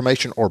contact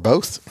information, or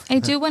both? I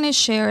do want to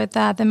share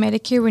that the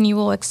Medicare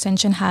renewal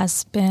extension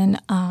has been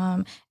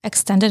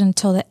extended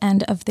until the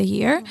end of the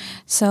year.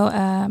 So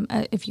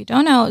if you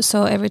don't know,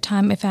 so every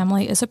time a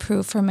family is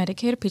approved for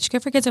Medicaid or Peach Care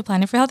for Kids or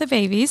Planning for Healthy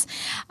Babies,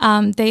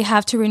 they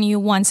have to renew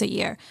once a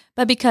year.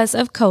 But because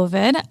of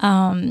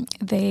COVID,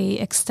 they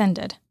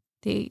extended.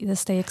 The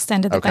state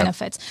extended the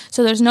benefits.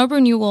 So there's no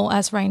renewal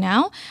as right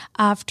now.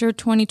 After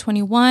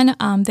 2021,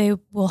 they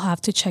will have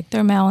to check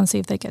their mail and see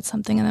if they get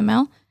something in the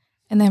mail,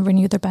 and then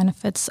renew their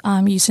benefits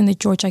using the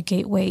Georgia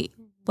Gateway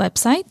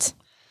website.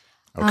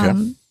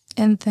 Okay.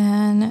 And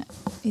then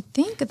I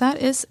think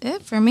that is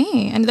it for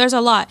me. And there's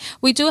a lot.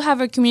 We do have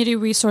a community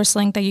resource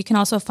link that you can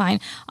also find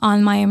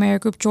on My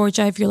AmeriGroup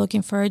Georgia if you're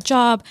looking for a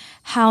job,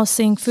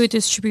 housing, food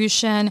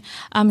distribution.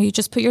 You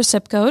just put your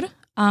zip code,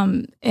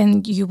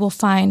 and you will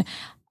find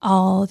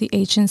all the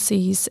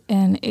agencies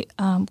and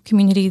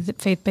community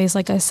faith-based,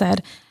 like I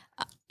said,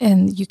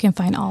 and you can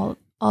find all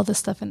the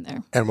stuff in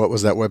there. And what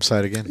was that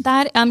website again?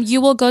 That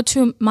you will go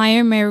to My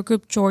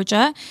AmeriGroup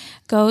Georgia,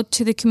 go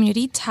to the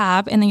community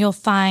tab, and then you'll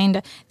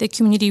find the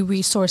community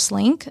resource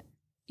link.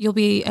 You'll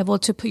be able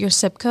to put your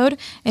zip code,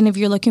 and if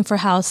you're looking for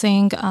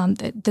housing,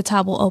 the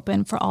tab will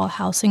open for all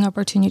housing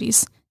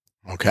opportunities.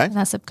 Okay. And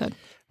that zip code.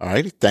 All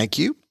righty. Thank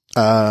you.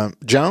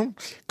 Joan,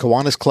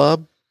 Kiwanis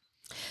Club.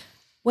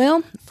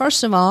 Well,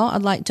 first of all,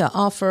 I'd like to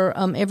offer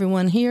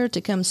everyone here to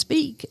come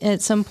speak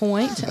at some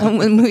point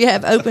when we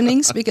have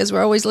openings, because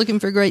we're always looking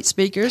for great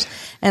speakers.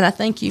 And I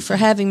thank you for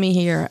having me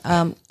here.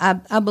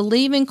 I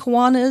believe in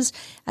Kiwanis.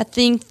 I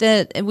think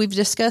that we've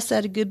discussed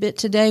that a good bit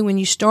today. When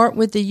you start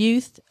with the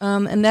youth,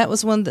 and that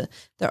was one of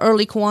the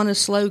early Kiwanis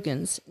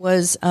slogans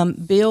was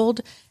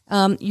build.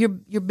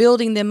 You're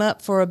building them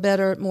up for a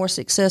better, more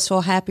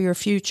successful, happier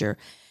future.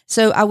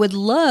 So I would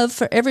love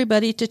for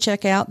everybody to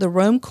check out the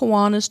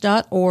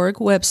RomeKiwanis.org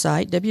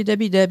website,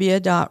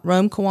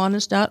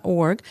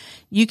 www.romekiwanis.org.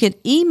 You can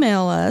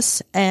email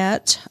us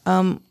at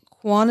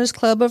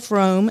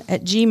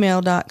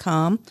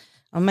KiwanisClubOfRome@gmail.com.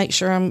 I'll make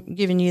sure I'm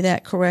giving you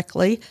that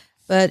correctly.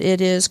 But it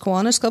is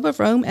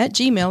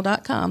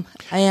KiwanisClubOfRome@gmail.com.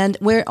 And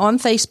we're on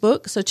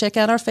Facebook, so check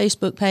out our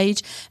Facebook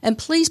page. And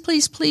please,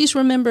 please, please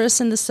remember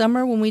us in the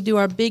summer when we do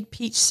our big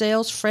peach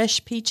sales,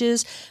 fresh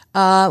peaches.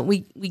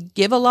 We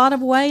give a lot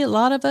away, a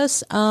lot of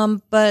us,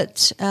 and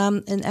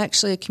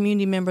actually a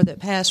community member that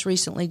passed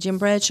recently, Jim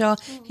Bradshaw,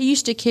 he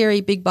used to carry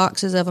big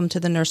boxes of them to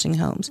the nursing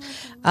homes.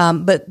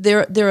 But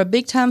they're a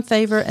big-time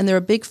favor, and they're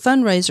a big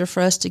fundraiser for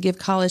us to give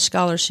college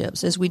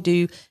scholarships, as we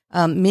do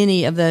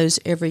many of those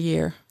every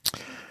year.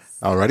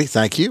 All righty.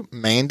 Thank you.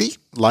 Mandy,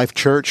 Life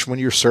Church, when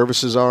your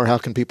services are, how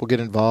can people get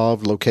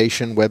involved?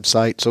 Location,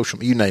 website,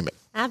 social, you name it.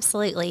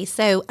 Absolutely.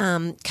 So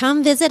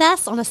come visit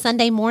us on a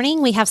Sunday morning.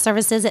 We have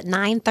services at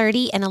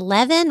 9:30 and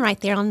 11 right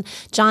there on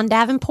John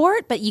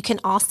Davenport. But you can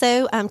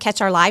also catch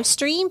our live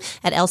stream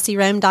at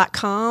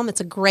lcrome.com. It's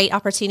a great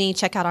opportunity to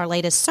check out our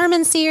latest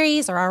sermon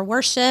series or our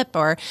worship,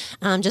 or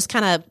just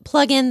kind of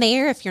plug in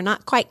there. If you're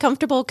not quite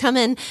comfortable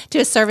coming to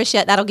a service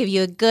yet, that'll give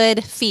you a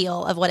good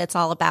feel of what it's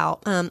all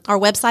about. Our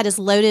website is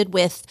loaded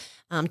with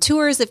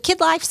tours of Kid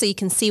Life so you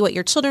can see what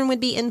your children would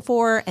be in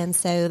for. And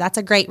so that's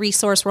a great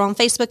resource. We're on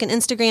Facebook and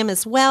Instagram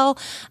as well.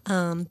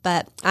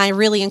 But I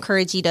really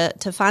encourage you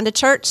to find a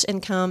church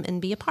and come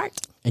and be a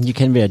part. And you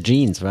can wear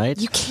jeans, right?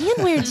 You can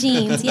wear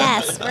jeans,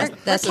 yes.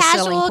 That's we're a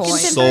selling casual,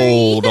 point. contemporary.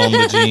 Sold on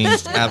the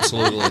jeans.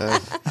 Absolutely. I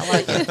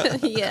like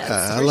it. Yes,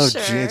 I for love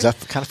sure. jeans. I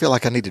kind of feel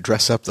like I need to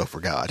dress up though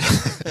for God.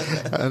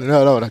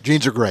 No,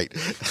 jeans are great.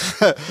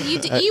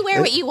 You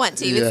wear what you want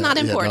to. It's not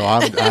important.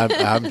 No,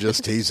 I'm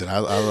just teasing.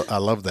 I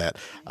love that.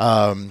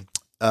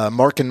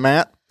 Mark and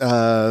Matt,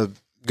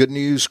 Good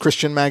News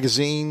Christian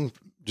Magazine.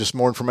 Just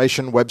more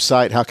information,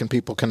 website. How can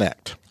people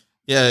connect?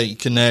 Yeah, you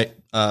connect.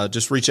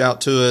 Just reach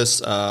out to us.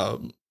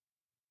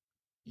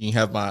 You can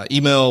have my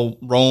email,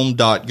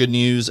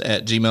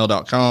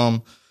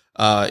 rome.goodnews@gmail.com.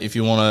 If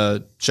you want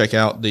to check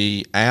out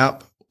the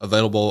app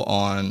available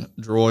on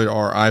Droid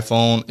or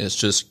iPhone, it's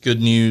just Good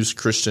News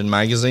Christian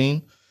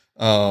Magazine.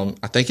 I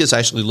think it's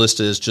actually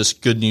listed as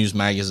just Good News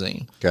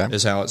Magazine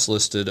is how it's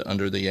listed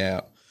under the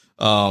app.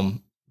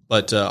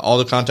 But all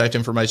the contact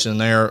information in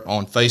there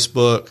on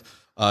Facebook,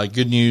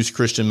 Good News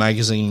Christian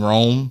Magazine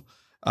Rome.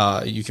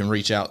 You can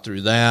reach out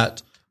through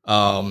that.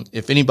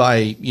 If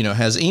anybody,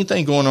 has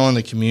anything going on in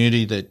the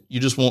community that you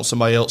just want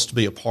somebody else to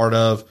be a part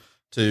of,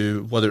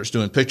 to whether it's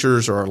doing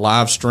pictures or a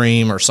live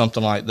stream or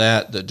something like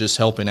that just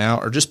helping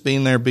out or just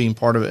being there, being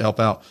part of it, help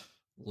out,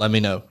 let me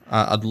know.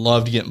 I'd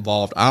love to get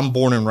involved. I'm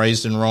born and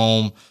raised in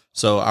Rome.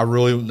 So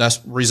that's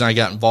the reason I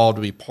got involved,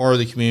 to be part of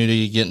the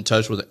community, get in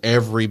touch with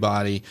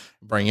everybody,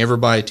 bring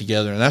everybody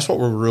together. And that's what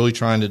we're really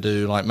trying to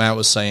do. Like Matt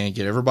was saying,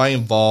 get everybody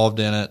involved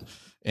in it.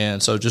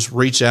 And so just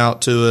reach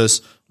out to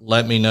us,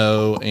 let me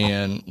know,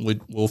 and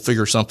we'll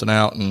figure something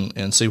out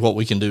and see what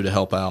we can do to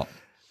help out.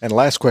 And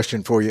last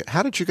question for you.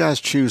 How did you guys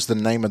choose the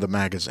name of the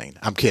magazine?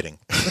 I'm kidding.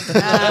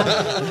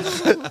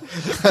 The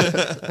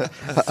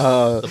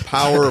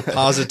power of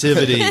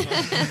positivity.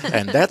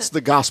 And that's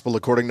the gospel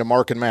according to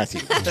Mark and Matthew.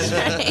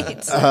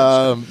 Right.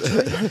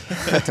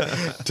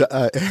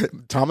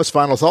 Thomas,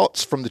 final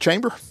thoughts from the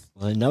chamber?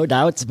 Well, no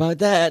doubts about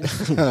that.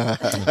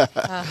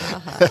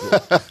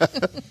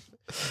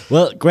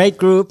 Well, great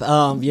group.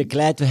 We're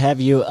glad to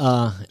have you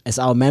as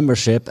our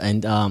membership,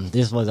 and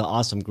this was an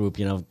awesome group.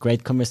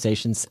 Great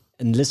conversations.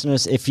 And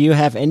listeners, if you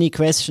have any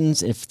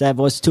questions, if there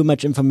was too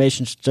much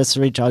information, just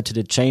reach out to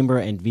the chamber,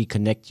 and we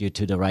connect you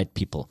to the right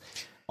people.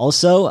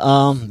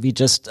 Also, we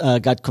just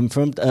got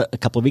confirmed a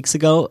couple of weeks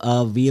ago.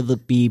 We will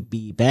be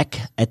back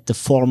at the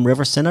Forum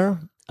River Center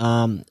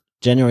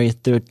January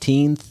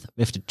 13th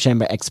with the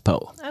Chamber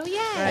Expo. Oh,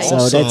 yeah. Right. So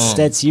Awesome.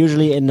 that's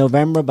usually in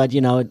November, but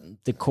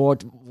the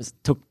court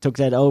took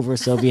that over,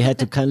 so we had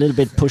to kind of a little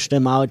bit push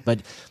them out.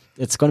 But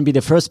it's going to be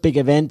the first big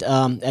event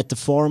at the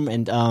Forum,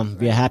 and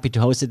we are happy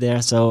to host it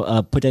there.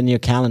 So put it in your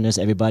calendars,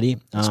 everybody.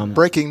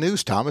 Breaking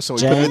news, Thomas. So we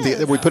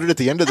put it at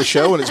the end of the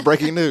show, and it's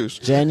breaking news.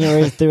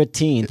 January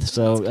 13th.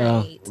 So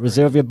great.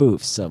 reserve your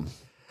booths. So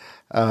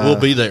We'll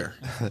be there.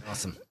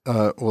 awesome.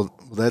 Well,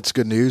 that's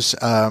good news.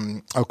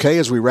 Okay,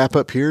 as we wrap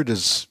up here,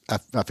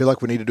 I feel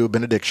like we need to do a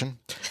benediction,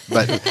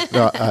 but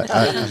no,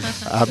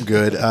 I'm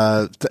good.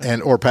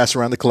 Or pass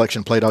around the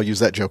collection plate. I'll use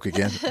that joke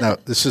again. No,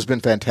 this has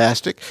been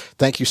fantastic.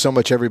 Thank you so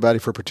much, everybody,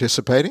 for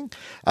participating.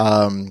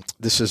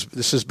 This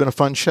has been a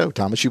fun show,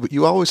 Thomas.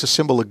 You always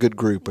assemble a good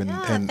group, and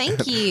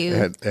thank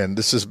you. And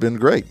this has been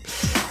great.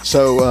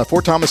 So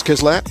for Thomas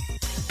Kislat,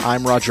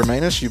 I'm Roger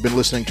Manus. You've been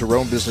listening to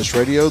Rome Business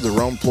Radio, the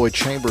Rome Floyd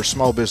Chamber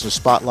Small Business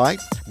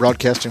Spotlight,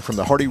 broadcasting from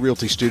the Hardy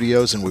Realty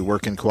Studios, and we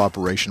work in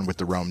cooperation with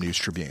the Rome News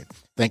Tribune.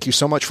 Thank you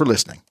so much for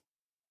listening.